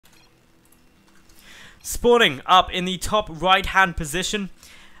Spawning up in the top right hand position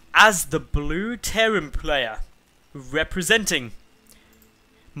as the blue Terran player, representing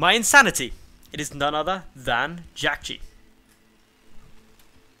my insanity, it is none other than Jjakji.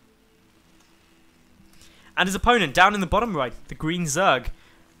 And his opponent down in the bottom right, the green Zerg,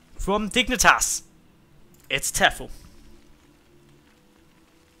 from Dignitas, it's Tefel.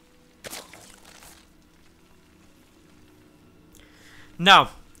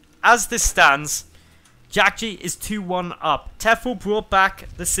 Now, as this stands, Jjakji is 2-1 up. Tefel brought back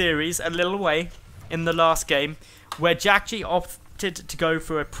the series a little way in the last game, where Jjakji opted to go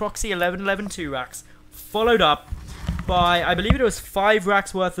for a proxy 11-11 2 racks, followed up by, I believe it was 5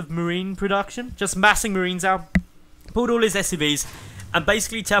 racks worth of marine production, just massing marines out, pulled all his SCVs, and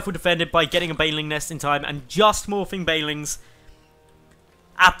basically Tefel defended by getting a baneling nest in time and just morphing banelings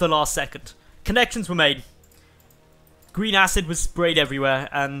at the last second. Connections were made. Green acid was sprayed everywhere,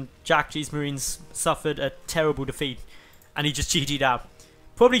 and Jjakji's marines suffered a terrible defeat, and he just GG'd out.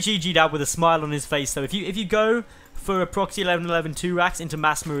 Probably GG'd out with a smile on his face, though. If you go for a proxy 11-11 2 racks into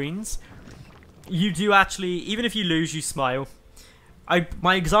mass marines, you do actually, even if you lose, you smile.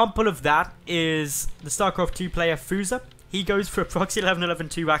 My example of that is the StarCraft 2 player Fuza. He goes for a proxy 11-11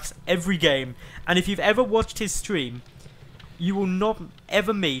 2 racks every game, and if you've ever watched his stream, you will not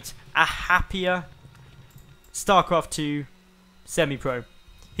ever meet a happier StarCraft 2 semi-pro.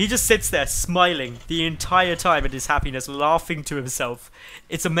 He just sits there smiling the entire time at his happiness, laughing to himself.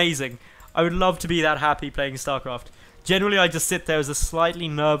 It's amazing. I would love to be that happy playing StarCraft. Generally, I just sit there as a slightly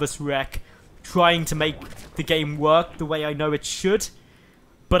nervous wreck, trying to make the game work the way I know it should,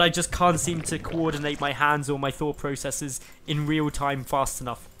 but I just can't seem to coordinate my hands or my thought processes in real time fast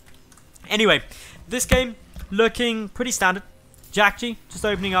enough. Anyway, this game looking pretty standard. Jjakji just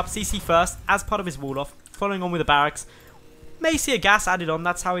opening up CC first as part of his wall-off, following on with a barracks. May see a gas added on,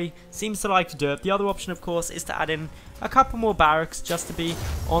 that's how he seems to like to do it. The other option, of course, is to add in a couple more barracks just to be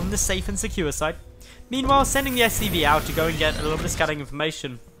on the safe and secure side. Meanwhile, sending the SCV out to go and get a little bit of scouting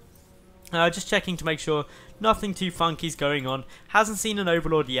information. Just checking to make sure nothing too funky is going on. Hasn't seen an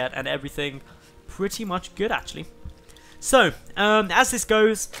Overlord yet, and everything pretty much good, actually. So, as this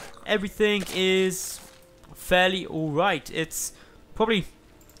goes, everything is fairly alright. It's probably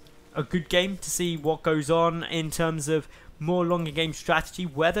a good game to see what goes on in terms of more longer game strategy,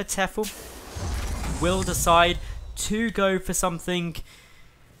 whether Tefel will decide to go for something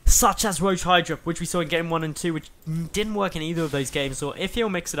such as Roach Hydra, which we saw in game 1 and 2, which didn't work in either of those games, or if he'll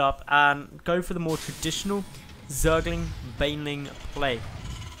mix it up and go for the more traditional Zergling Baneling play.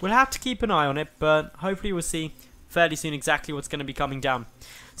 We'll have to keep an eye on it, but hopefully we'll see fairly soon exactly what's going to be coming down.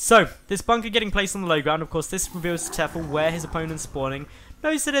 So, this bunker getting placed on the low ground, of course this reveals to Tefel where his opponent's spawning.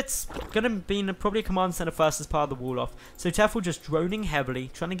 Knows that it's going to be probably a command center first as part of the wall off. So Tefel just droning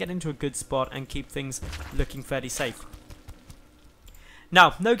heavily, trying to get into a good spot and keep things looking fairly safe.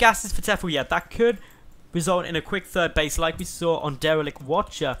 Now, no gases for Tefel yet. That could result in a quick third base like we saw on Derelict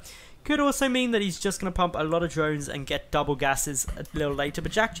Watcher. Could also mean that he's just going to pump a lot of drones and get double gases a little later.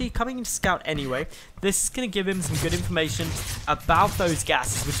 But Jjakji coming in to scout anyway. This is going to give him some good information about those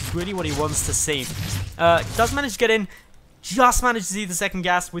gases, which is really what he wants to see. Does manage to get in. Just managed to see the second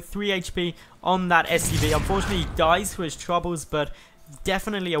gas with 3 HP on that SCV. Unfortunately, he dies for his troubles, but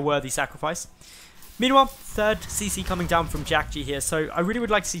definitely a worthy sacrifice. Meanwhile, third CC coming down from Jjakji here. So I really would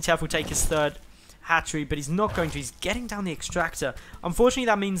like to see Tefel take his third hatchery, but he's not going to. He's getting down the extractor. Unfortunately,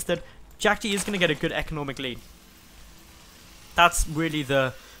 that means that Jjakji is going to get a good economic lead. That's really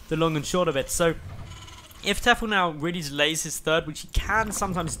the long and short of it. So if Tefel now really delays his third, which he can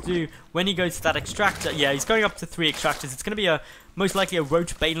sometimes do when he goes to that extractor, yeah, he's going up to 3 extractors. It's going to be most likely a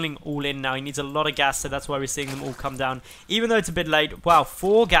Roach Baneling all in now. He needs a lot of gas, so that's why we're seeing them all come down. Even though it's a bit late, wow,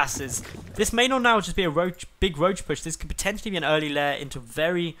 4 gases. This may not now just be a big Roach push. This could potentially be an early layer into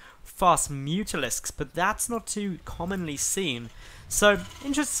very fast Mutalisks, but that's not too commonly seen. So,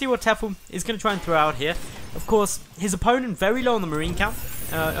 interested to see what Tefel is going to try and throw out here. Of course, his opponent very low on the marine count.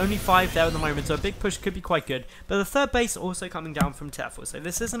 Only 5 there at the moment, so a big push could be quite good. But the third base also coming down from Tefel, so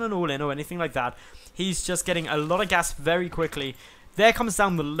this isn't an all-in or anything like that. He's just getting a lot of gas very quickly. There comes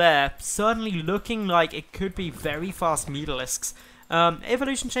down the lair, certainly looking like it could be very fast Mutalisks.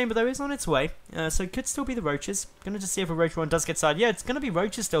 Evolution Chamber, though, is on its way, so it could still be the Roaches. Gonna just see if a Roach one does get side. Yeah, it's gonna be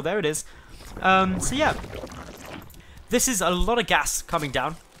Roaches still, there it is. So yeah, this is a lot of gas coming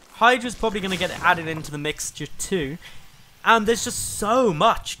down. Hydra's probably gonna get added into the mixture too. And there's just so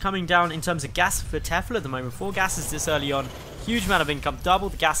much coming down in terms of gas for Tefel at the moment. 4 gases this early on. Huge amount of income. Double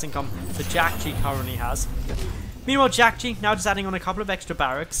the gas income that Jjakji currently has. Meanwhile, Jjakji now just adding on a couple of extra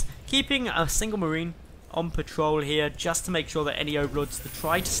barracks. Keeping a single marine on patrol here just to make sure that any overlords that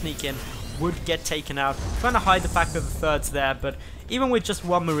try to sneak in would get taken out. Trying to hide the fact that the third's there, but even with just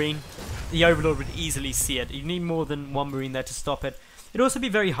one Marine, the Overlord would easily see it. You need more than one Marine there to stop it. It'd also be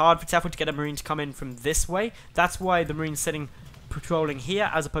very hard for Tefel to get a Marine to come in from this way. That's why the Marine's sitting patrolling here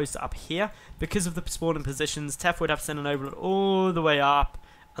as opposed to up here. Because of the spawning positions, Tefel would have to send an Overlord all the way up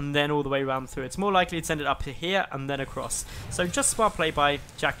and then all the way around through. It's more likely to send it up to here and then across. So just smart play by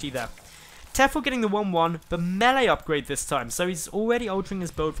Jjakji there. Tefel getting the 1-1, but melee upgrade this time. So he's already altering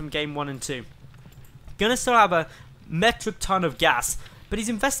his build from game 1 and 2. Gonna still have a metric ton of gas, but he's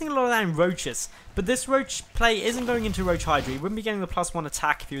investing a lot of that in roaches. But this roach play isn't going into Roach Hydra. He wouldn't be getting the +1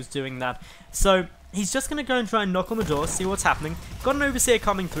 attack if he was doing that. So he's just going to go and try and knock on the door, see what's happening. Got an Overseer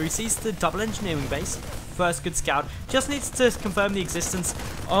coming through, sees the double engineering base. First good scout. Just needs to confirm the existence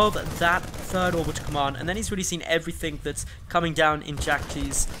of that third orbital command. And then he's really seen everything that's coming down in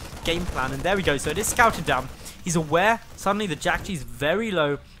Jjakji's game plan. And there we go. So it is scouted down. He's aware suddenly that Jjakji's very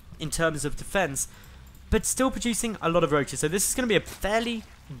low in terms of defense, but still producing a lot of roaches. So this is going to be a fairly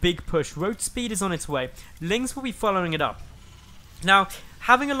big push. Roach speed is on its way. Lings will be following it up. Now,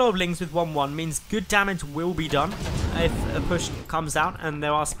 having a lot of Lings with 1-1 means good damage will be done if a push comes out and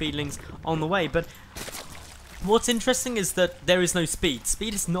there are speedlings on the way. But what's interesting is that there is no speed.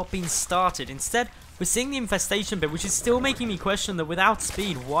 Speed has not been started. Instead, we're seeing the infestation bit, which is still making me question that without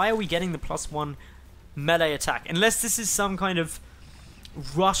speed, why are we getting the +1 melee attack? Unless this is some kind of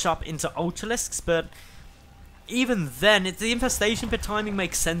rush up into Ultralisks, but even then, the infestation bit timing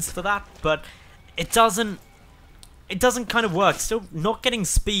makes sense for that, but it doesn't kind of work. Still, not getting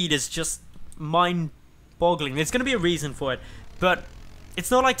speed is just mind-boggling. There's going to be a reason for it, but it's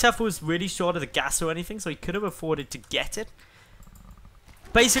not like Tefel was really short of the gas or anything, so he could have afforded to get it.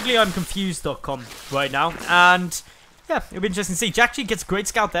 Basically, I'm confused.com right now, and yeah, it'll be interesting to see. Jjakji gets a great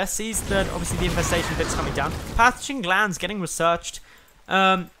scout there, sees that obviously the infestation bit's coming down. Pathogen glands getting researched.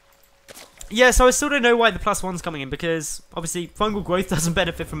 Yeah, so I still don't know why the +1's coming in, because obviously fungal growth doesn't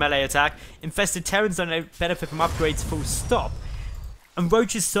benefit from melee attack, infested terrans don't benefit from upgrades full stop, and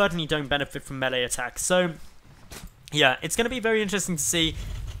roaches certainly don't benefit from melee attack. So yeah, it's going to be very interesting to see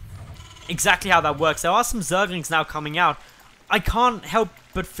exactly how that works. There are some Zerglings now coming out. I can't help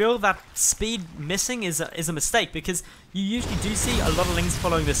but feel that speed missing is a mistake, because you usually do see a lot of Lings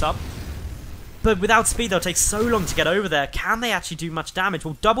following this up. But without speed, they'll take so long to get over there. Can they actually do much damage?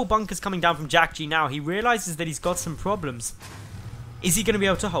 Well, double bunkers coming down from Jjakji now. He realizes that he's got some problems. Is he going to be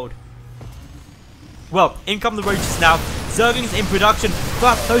able to hold? Well, in come the roaches now. Zerglings in production,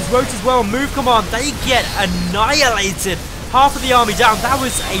 but those roaches were on move command. They get annihilated. Half of the army down. That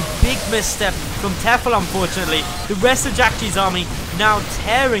was a big misstep from Tefel, unfortunately. The rest of Jjakji's army now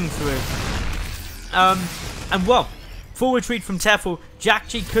tearing through. And well, full retreat from Tefel.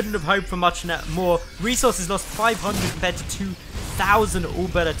 Jjakji couldn't have hoped for much more. Resources lost 500 compared to 2,000, all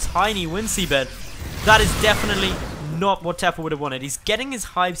but a tiny win seabed. That is definitely not what Tefel would have wanted. He's getting his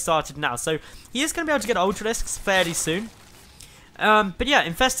hive started now, so he is going to be able to get Ultralisks fairly soon. But yeah,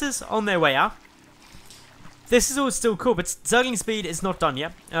 Infestors on their way out. This is all still cool, but Zergling speed is not done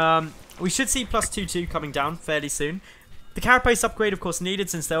yet. We should see +2-2 coming down fairly soon. The carapace upgrade, of course, needed,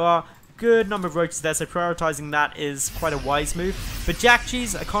 since there are good number of roaches there, so prioritizing that is quite a wise move. But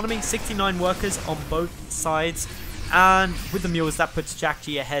Jjakji's economy, 69 workers on both sides, and with the mules, that puts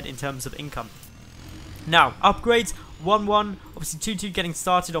Jjakji ahead in terms of income. Now, upgrades, 1-1, obviously 2-2 getting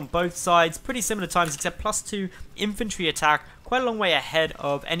started on both sides, pretty similar times, except +2 infantry attack, quite a long way ahead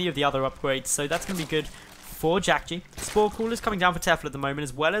of any of the other upgrades, so that's going to be good for Jjakji. Spore Coolers coming down for Tefel at the moment,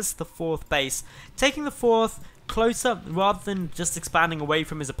 as well as the 4th base. Taking the 4th closer rather than just expanding away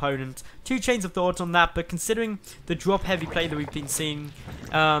from his opponent. 2 chains of thought on that, but considering the drop heavy play that we've been seeing,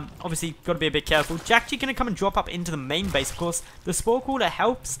 obviously got to be a bit careful. Jjakji going to come and drop up into the main base. Of course, the Spore Cooler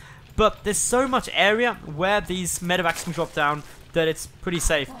helps, but there's so much area where these medevacs can drop down that it's pretty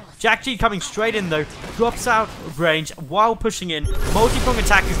safe. Jjakji coming straight in though, drops out of range while pushing in. Multi-prong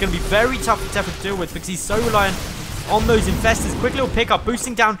attack is going to be very tough for Tefel to deal with, because he's so reliant on those infestors. Quick little pickup,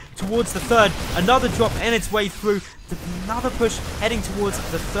 boosting down towards the 3rd. Another drop in its way through. Another push heading towards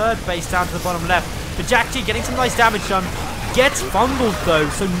the 3rd base down to the bottom left. But Jjakji getting some nice damage done. Gets bungled though,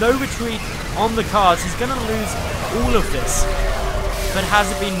 so no retreat on the cards. He's going to lose all of this. But has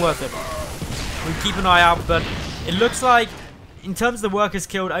it been worth it? We'll keep an eye out, but it looks like in terms of the workers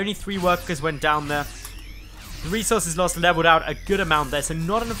killed, only 3 workers went down there. The resources lost leveled out a good amount there, so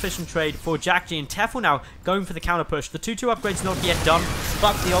not an efficient trade for Jjakji. And Tefel now going for the counter push. The 2-2 upgrade's not yet done,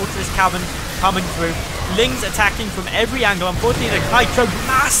 but the Ultras Cavern coming through. Lings attacking from every angle. Unfortunately, the Hydro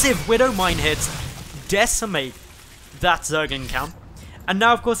massive Widow Mine hits decimate that Zergling count. And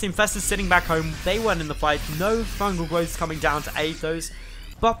now, of course, the Infestors sitting back home. They weren't in the fight. No fungal growths coming down to aid those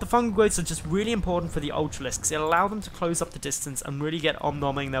But the fungal growths are just really important for the Ultralisks because it allows them to close up the distance and really get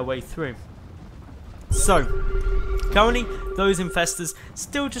omnomming their way through. So, currently, those infestors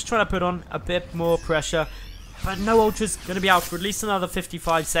still just trying to put on a bit more pressure. But no Ultra's going to be out for at least another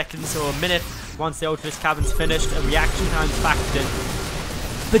 55 seconds or a minute once the Ultralisk cabin's finished and reaction time's factored in.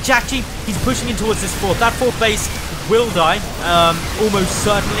 But Jjakji, he's pushing in towards this fourth. That fourth base will die, almost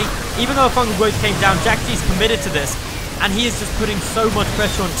certainly. Even though a fungal growth came down, Jjakji's committed to this. And he is just putting so much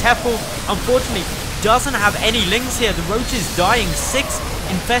pressure on Tefel. Unfortunately, doesn't have any lings here. The Roach is dying. 6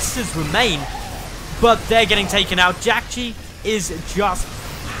 infestors remain. But they're getting taken out. Jjakji is just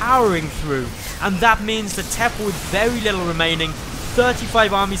powering through. And that means that Tefel with very little remaining.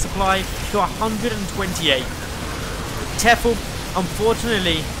 35 army supply to 128. Tefel,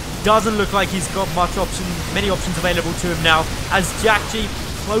 unfortunately, doesn't look like he's got many options available to him now. As Jjakji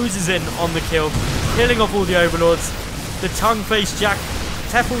closes in on the kill. Killing off all the overlords. The tongue-faced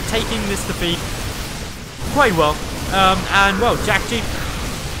Tefel taking this defeat quite well. And, well, Jjakji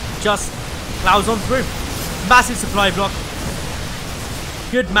just plows on through. Massive supply block.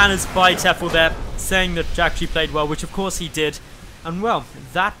 Good manners by Tefel there, saying that Jjakji played well, which of course he did. And, well,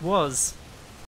 that was